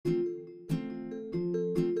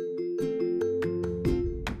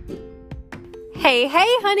Hey,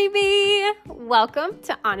 honeybee! Welcome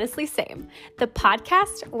to Honestly Same, the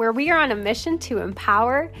podcast where we are on a mission to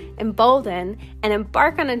empower, embolden, and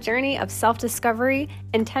embark on a journey of self-discovery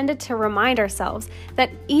intended to remind ourselves that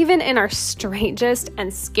even in our strangest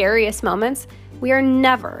and scariest moments, we are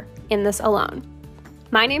never in this alone.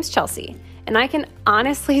 My name's Chelsea, and I can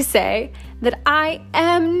honestly say that I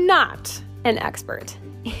am not an expert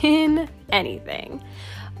in anything.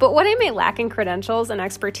 But what I may lack in credentials and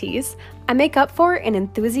expertise, I make up for in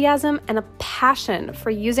enthusiasm and a passion for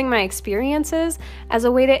using my experiences as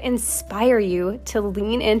a way to inspire you to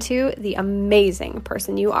lean into the amazing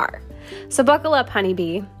person you are. So buckle up,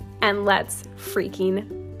 honeybee, and let's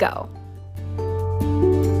freaking go.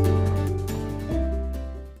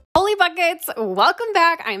 Holy buckets, welcome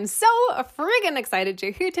back. I'm so friggin' excited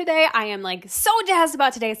you're here today. I am so jazzed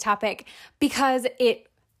about today's topic because it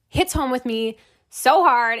hits home with me so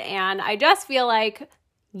hard, and I just feel like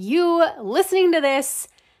you listening to this,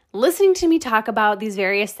 listening to me talk about these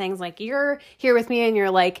various things, you're here with me and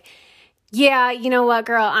you're like, yeah, you know what,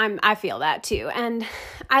 girl, I feel that too. And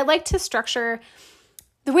I like to structure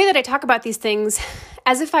the way that I talk about these things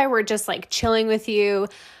as if I were just chilling with you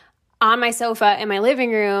on my sofa in my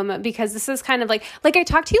living room, because this is kind of like I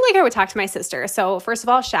talk to you like I would talk to my sister. So first of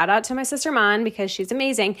all, shout out to my sister Mon because she's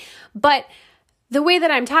amazing. But the way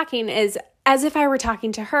that I'm talking is as if I were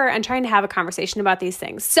talking to her and trying to have a conversation about these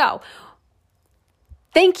things. So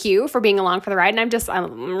thank you for being along for the ride. And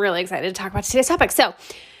I'm really excited to talk about today's topic. So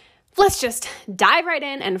let's just dive right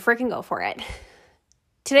in and freaking go for it.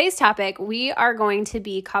 Today's topic, we are going to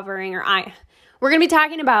be covering, we're going to be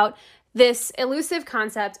talking about this elusive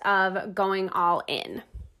concept of going all in.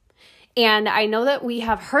 And I know that we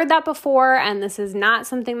have heard that before, and this is not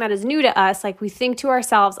something that is new to us. We think to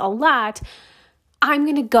ourselves a lot, I'm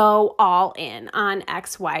going to go all in on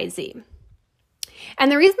XYZ.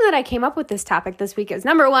 And the reason that I came up with this topic this week is,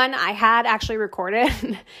 number one, I had actually recorded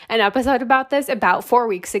an episode about this about 4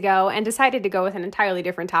 weeks ago and decided to go with an entirely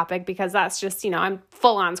different topic because that's just, I'm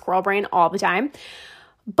full on squirrel brain all the time.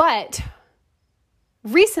 But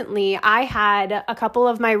recently I had a couple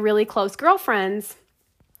of my really close girlfriends,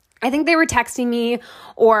 I think they were texting me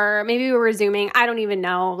or maybe we were Zooming. I don't even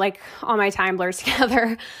know, all my time blurs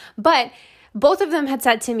together. But both of them had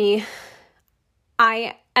said to me,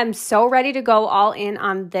 I am so ready to go all in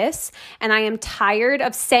on this, and I am tired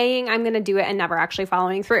of saying I'm going to do it and never actually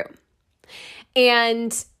following through.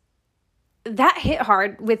 And that hit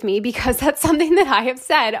hard with me because that's something that I have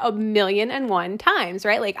said 1,000,001 times,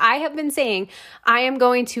 right? I have been saying I am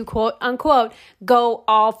going to quote unquote go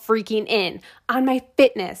all freaking in on my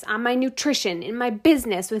fitness, on my nutrition, in my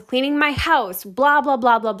business, with cleaning my house, blah, blah,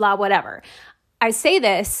 blah, blah, blah, whatever. I say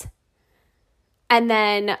this, and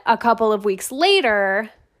then a couple of weeks later,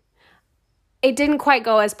 it didn't quite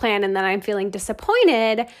go as planned, and then I'm feeling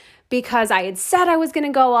disappointed because I had said I was going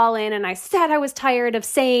to go all in, and I said I was tired of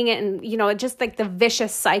saying it, and, just the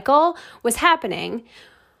vicious cycle was happening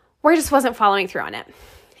where I just wasn't following through on it.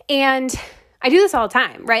 And I do this all the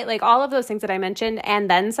time, right? All of those things that I mentioned and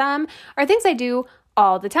then some are things I do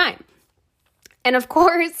all the time. And of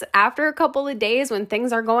course, after a couple of days when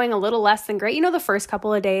things are going a little less than great, the first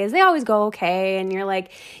couple of days, they always go okay. And you're like,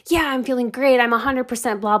 yeah, I'm feeling great. I'm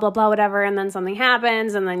 100% blah, blah, blah, whatever. And then something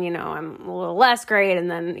happens and then, I'm a little less great. And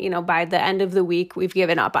then, by the end of the week, we've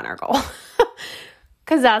given up on our goal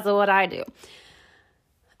because that's what I do.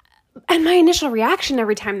 And my initial reaction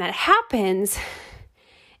every time that happens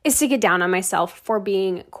is to get down on myself for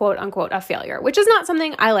being quote unquote a failure, which is not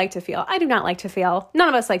something I like to feel. I do not like to fail. None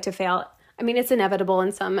of us like to fail. I mean, it's inevitable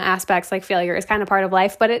in some aspects, failure is kind of part of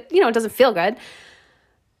life, but it doesn't feel good.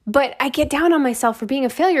 But I get down on myself for being a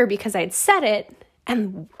failure because I'd said it,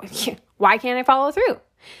 and why can't I follow through?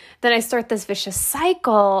 Then I start this vicious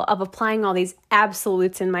cycle of applying all these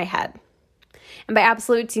absolutes in my head. And by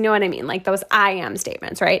absolutes, you know what I mean? Those I am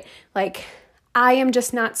statements, right? I am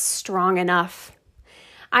just not strong enough.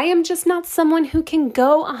 I am just not someone who can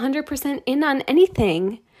go 100% in on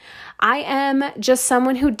anything. I am just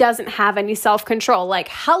someone who doesn't have any self-control.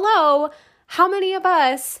 Hello, how many of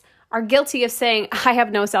us are guilty of saying, I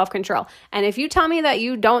have no self-control? And if you tell me that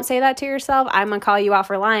you don't say that to yourself, I'm going to call you out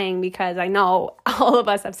for lying because I know all of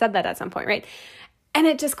us have said that at some point, right? And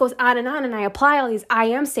it just goes on, and I apply all these I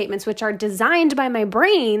am statements, which are designed by my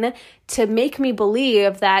brain to make me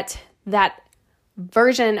believe that that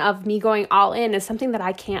version of me going all in is something that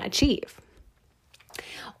I can't achieve.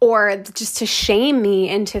 Or just to shame me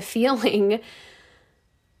into feeling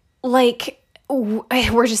I'm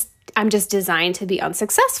just designed to be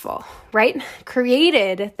unsuccessful, right?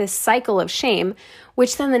 Created this cycle of shame,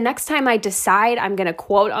 which then the next time I decide I'm going to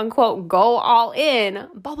quote unquote go all in,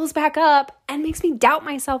 bubbles back up and makes me doubt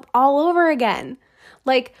myself all over again.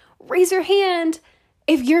 Like, raise your hand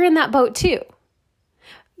if you're in that boat too.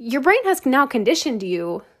 Your brain has now conditioned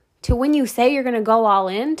you to, when you say you're going to go all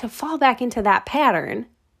in, to fall back into that pattern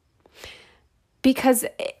because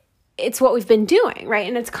it's what we've been doing, right?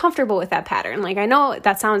 And it's comfortable with that pattern. Like, I know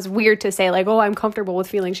that sounds weird to say, like, oh, I'm comfortable with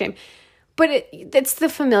feeling shame, but it's the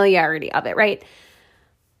familiarity of it, right?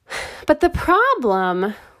 But the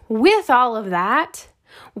problem with all of that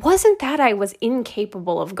wasn't that I was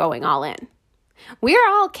incapable of going all in. We are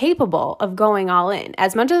all capable of going all in.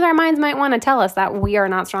 As much as our minds might want to tell us that we are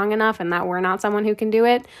not strong enough and that we're not someone who can do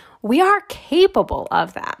it, we are capable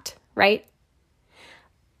of that, right?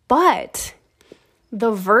 But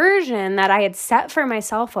the version that I had set for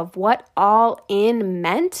myself of what all in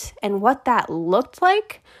meant and what that looked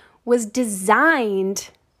like was designed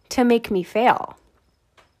to make me fail.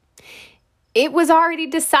 It was already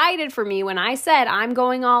decided for me when I said I'm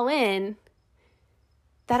going all in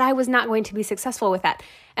that I was not going to be successful with that.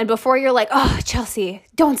 And before you're like, oh, Chelsea,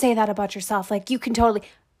 don't say that about yourself. Like, you can totally,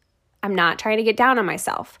 I'm not trying to get down on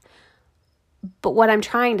myself. But what I'm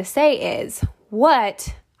trying to say is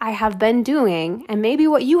what I have been doing, and maybe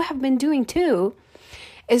what you have been doing too,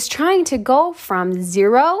 is trying to go from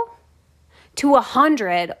 0 to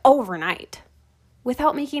 100 overnight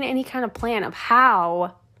without making any kind of plan of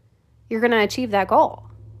how you're going to achieve that goal.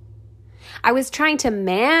 I was trying to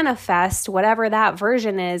manifest whatever that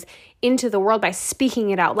version is into the world by speaking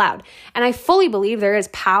it out loud. And I fully believe there is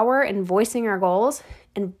power in voicing our goals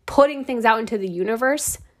and putting things out into the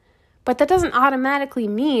universe. But that doesn't automatically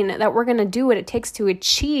mean that we're going to do what it takes to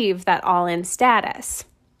achieve that all-in status.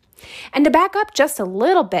 And to back up just a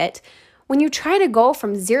little bit, when you try to go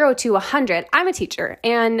from 0 to 100, I'm a teacher.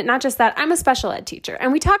 And not just that, I'm a special ed teacher.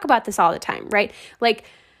 And we talk about this all the time, right? Like,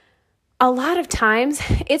 a lot of times,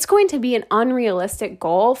 it's going to be an unrealistic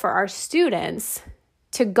goal for our students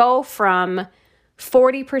to go from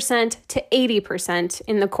 40% to 80%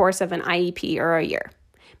 in the course of an IEP or a year.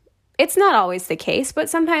 It's not always the case,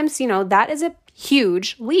 but sometimes, that is a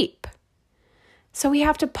huge leap. So we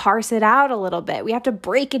have to parse it out a little bit. We have to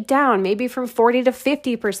break it down, maybe from 40 to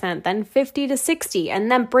 50%, then 50 to 60,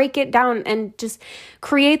 and then break it down and just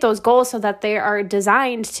create those goals so that they are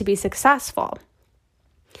designed to be successful.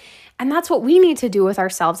 And that's what we need to do with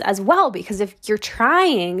ourselves as well, because if you're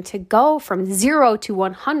trying to go from 0 to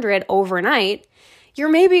 100 overnight, you're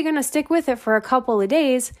maybe going to stick with it for a couple of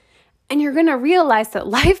days, and you're going to realize that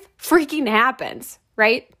life freaking happens,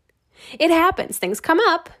 right? It happens. Things come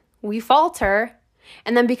up, we falter,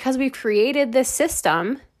 and then because we've created this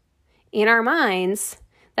system in our minds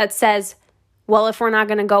that says, well, if we're not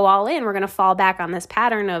going to go all in, we're going to fall back on this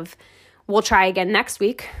pattern of we'll try again next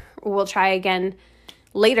week, or we'll try again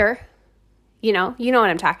later. You know what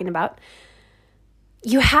I'm talking about.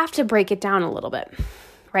 You have to break it down a little bit,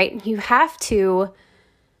 right? You have to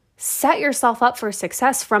set yourself up for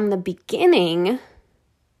success from the beginning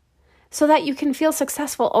so that you can feel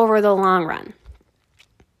successful over the long run,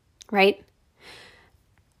 right?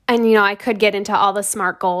 And, I could get into all the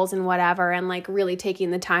SMART goals and whatever and really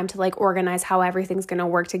taking the time to organize how everything's going to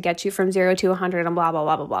work to get you from 0 to 100 and blah, blah,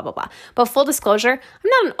 blah, blah, blah, blah, blah. But full disclosure, I'm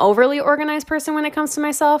not an overly organized person when it comes to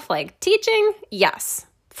myself. Teaching, yes,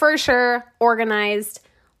 for sure, organized,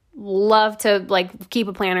 love to keep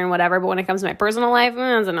a planner and whatever. But when it comes to my personal life,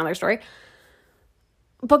 that's another story.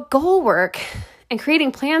 But goal work and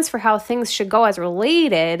creating plans for how things should go as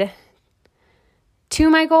related to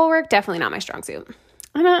my goal work, definitely not my strong suit.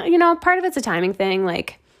 And, part of it's a timing thing.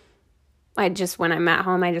 When I'm at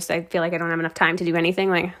home, I feel like I don't have enough time to do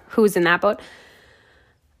anything. Who's in that boat?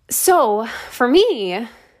 So for me,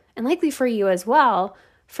 and likely for you as well,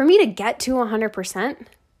 for me to get to 100%,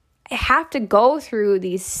 I have to go through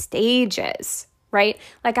these stages, right?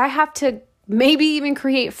 I have to maybe even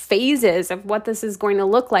create phases of what this is going to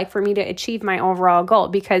look like for me to achieve my overall goal,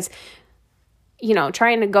 because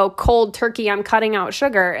trying to go cold turkey on cutting out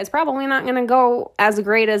sugar is probably not going to go as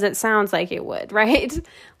great as it sounds like it would, right?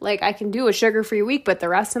 I can do a sugar-free week, but the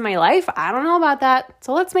rest of my life, I don't know about that.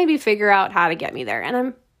 So let's maybe figure out how to get me there. And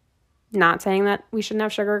I'm not saying that we shouldn't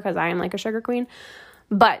have sugar because I am a sugar queen,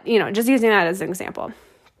 but, just using that as an example.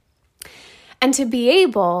 And to be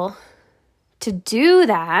able to do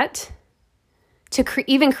that, to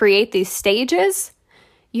even create these stages,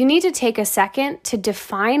 you need to take a second to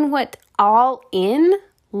define what all in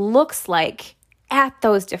looks like at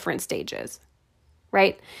those different stages,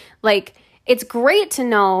 right? It's great to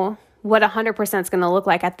know what 100% is going to look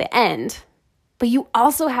like at the end, but you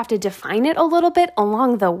also have to define it a little bit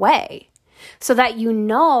along the way. so that you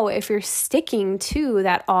know if you're sticking to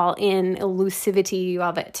that all-in elusivity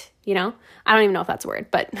of it, you know? I don't even know if that's a word,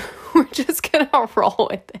 but we're just going to roll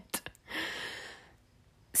with it.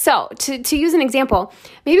 So to use an example,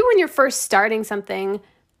 maybe when you're first starting something,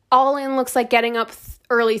 all-in looks like getting up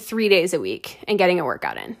early 3 days a week and getting a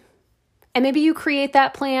workout in. And maybe you create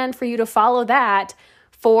that plan for you to follow that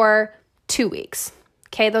for 2 weeks.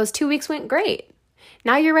 Okay, those 2 weeks went great.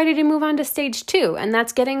 Now you're ready to move on to stage 2, and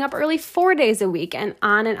that's getting up early 4 days a week and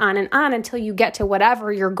on and on and on until you get to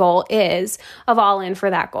whatever your goal is of all in for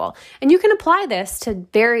that goal. And you can apply this to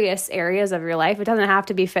various areas of your life. It doesn't have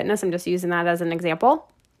to be fitness. I'm just using that as an example.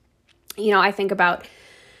 You know, I think about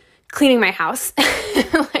cleaning my house.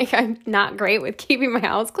 Like, I'm not great with keeping my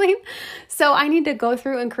house clean. So I need to go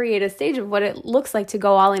through and create a stage of what it looks like to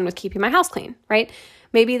go all in with keeping my house clean, right?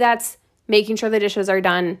 Maybe that's making sure the dishes are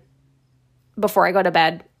done before I go to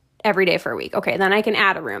bed every day for a week. Okay, then I can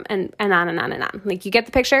add a room and on and on and on. Like, you get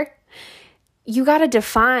the picture? You got to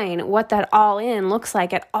define what that all in looks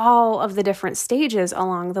like at all of the different stages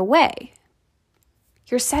along the way.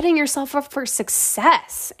 You're setting yourself up for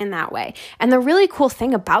success in that way. And the really cool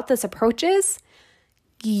thing about this approach is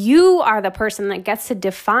you are the person that gets to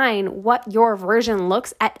define what your version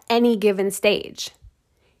looks at any given stage.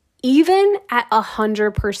 Even at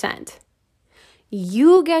 100%.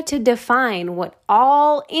 You get to define what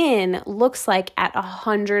all in looks like at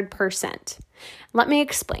 100%. Let me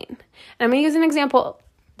explain. And I'm going to use an example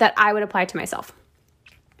that I would apply to myself.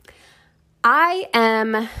 I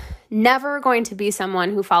am never going to be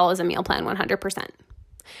someone who follows a meal plan 100%.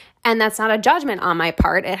 And that's not a judgment on my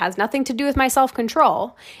part. It has nothing to do with my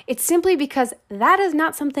self-control. It's simply because that is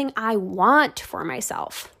not something I want for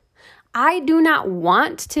myself. I do not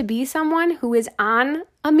want to be someone who is on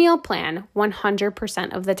a meal plan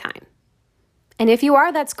 100% of the time. And if you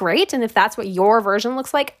are, that's great. And if that's what your version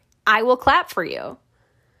looks like, I will clap for you.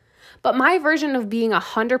 But my version of being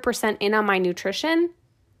 100% in on my nutrition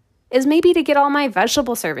is maybe to get all my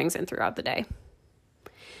vegetable servings in throughout the day.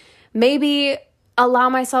 Maybe allow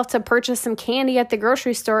myself to purchase some candy at the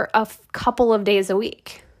grocery store a couple of days a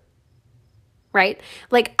week. Right?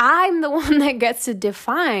 Like, I'm the one that gets to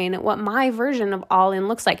define what my version of all in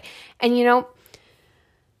looks like. And you know,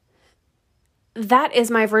 that is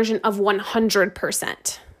my version of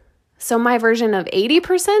 100%. So my version of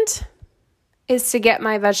 80% is to get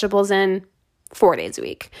my vegetables in 4 days a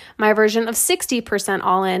week. My version of 60%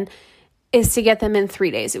 all in is to get them in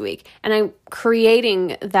 3 days a week. And I'm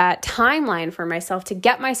creating that timeline for myself to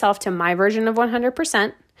get myself to my version of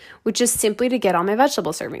 100%, which is simply to get all my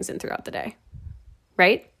vegetable servings in throughout the day.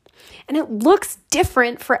 Right? And it looks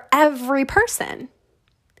different for every person.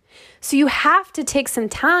 So you have to take some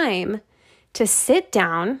time to sit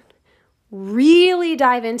down, really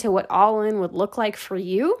dive into what all in would look like for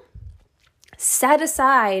you, set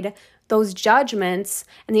aside those judgments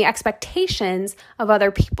and the expectations of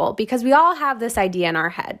other people, because we all have this idea in our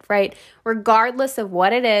head, right? Regardless of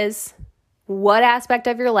what it is, what aspect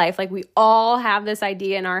of your life, like, we all have this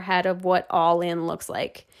idea in our head of what all in looks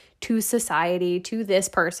like to society, to this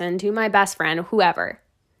person, to my best friend, whoever.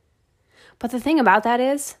 But the thing about that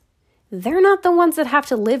is, they're not the ones that have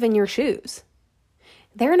to live in your shoes.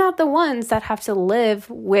 They're not the ones that have to live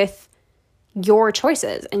with your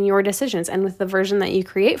choices and your decisions and with the version that you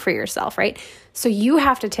create for yourself, right? So you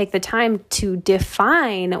have to take the time to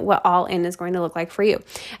define what all in is going to look like for you.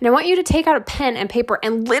 And I want you to take out a pen and paper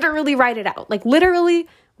and literally write it out. Like, literally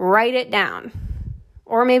write it down.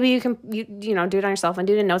 Or maybe you can do it on yourself and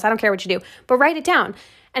do it in notes. I don't care what you do, but write it down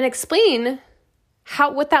and explain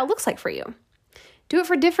what that looks like for you. Do it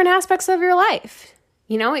for different aspects of your life.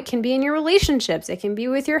 You know, it can be in your relationships. It can be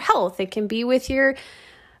with your health. It can be with your,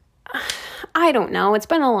 I don't know. It's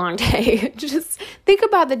been a long day. Just think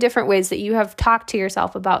about the different ways that you have talked to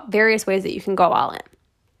yourself about various ways that you can go all in.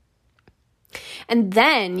 And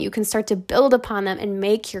then you can start to build upon them and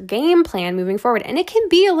make your game plan moving forward. And it can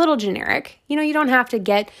be a little generic. You know, you don't have to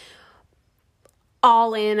get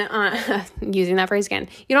all in on, using that phrase again,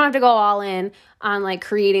 you don't have to go all in on like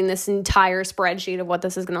creating this entire spreadsheet of what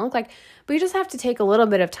this is going to look like. But you just have to take a little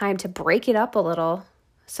bit of time to break it up a little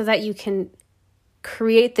so that you can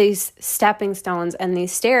create these stepping stones and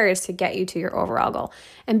these stairs to get you to your overall goal.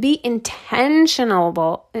 And be intentional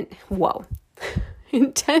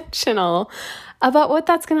about what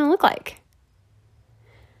that's going to look like.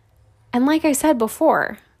 And like I said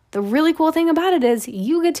before, the really cool thing about it is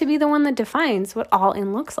you get to be the one that defines what all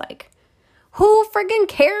in looks like. Who friggin'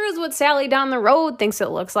 cares what Sally down the road thinks it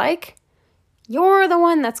looks like? You're the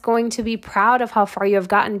one that's going to be proud of how far you have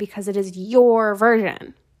gotten because it is your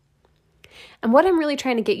version. And what I'm really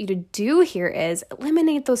trying to get you to do here is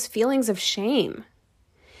eliminate those feelings of shame.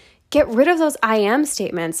 Get rid of those I am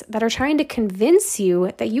statements that are trying to convince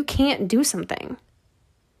you that you can't do something.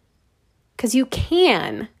 Because you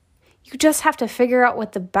can. You just have to figure out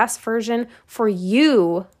what the best version for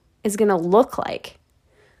you is going to look like,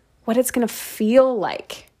 what it's going to feel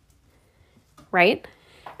like, right?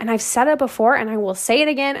 And I've said it before, and I will say it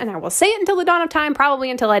again, and I will say it until the dawn of time, probably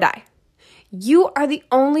until I die. You are the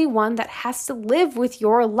only one that has to live with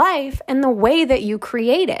your life and the way that you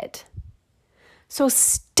create it. So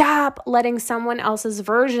stop letting someone else's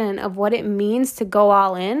version of what it means to go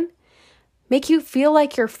all in make you feel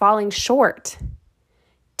like you're falling short.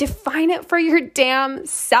 Define it for your damn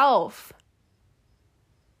self.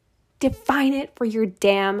 Define it for your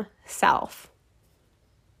damn self.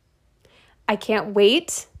 I can't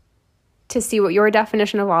wait to see what your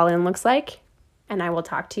definition of all in looks like, and I will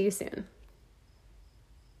talk to you soon.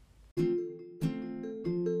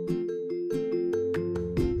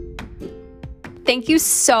 Thank you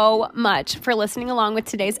so much for listening along with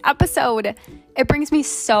today's episode. It brings me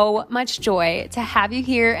so much joy to have you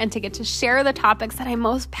here and to get to share the topics that I'm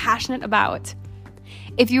most passionate about.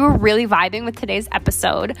 If you were really vibing with today's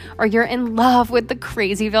episode, or you're in love with the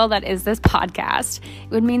crazyville that is this podcast, it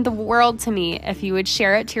would mean the world to me if you would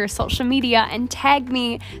share it to your social media and tag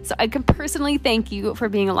me so I could personally thank you for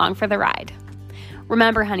being along for the ride.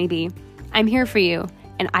 Remember, honeybee, I'm here for you,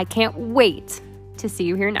 and I can't wait to see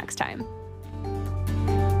you here next time.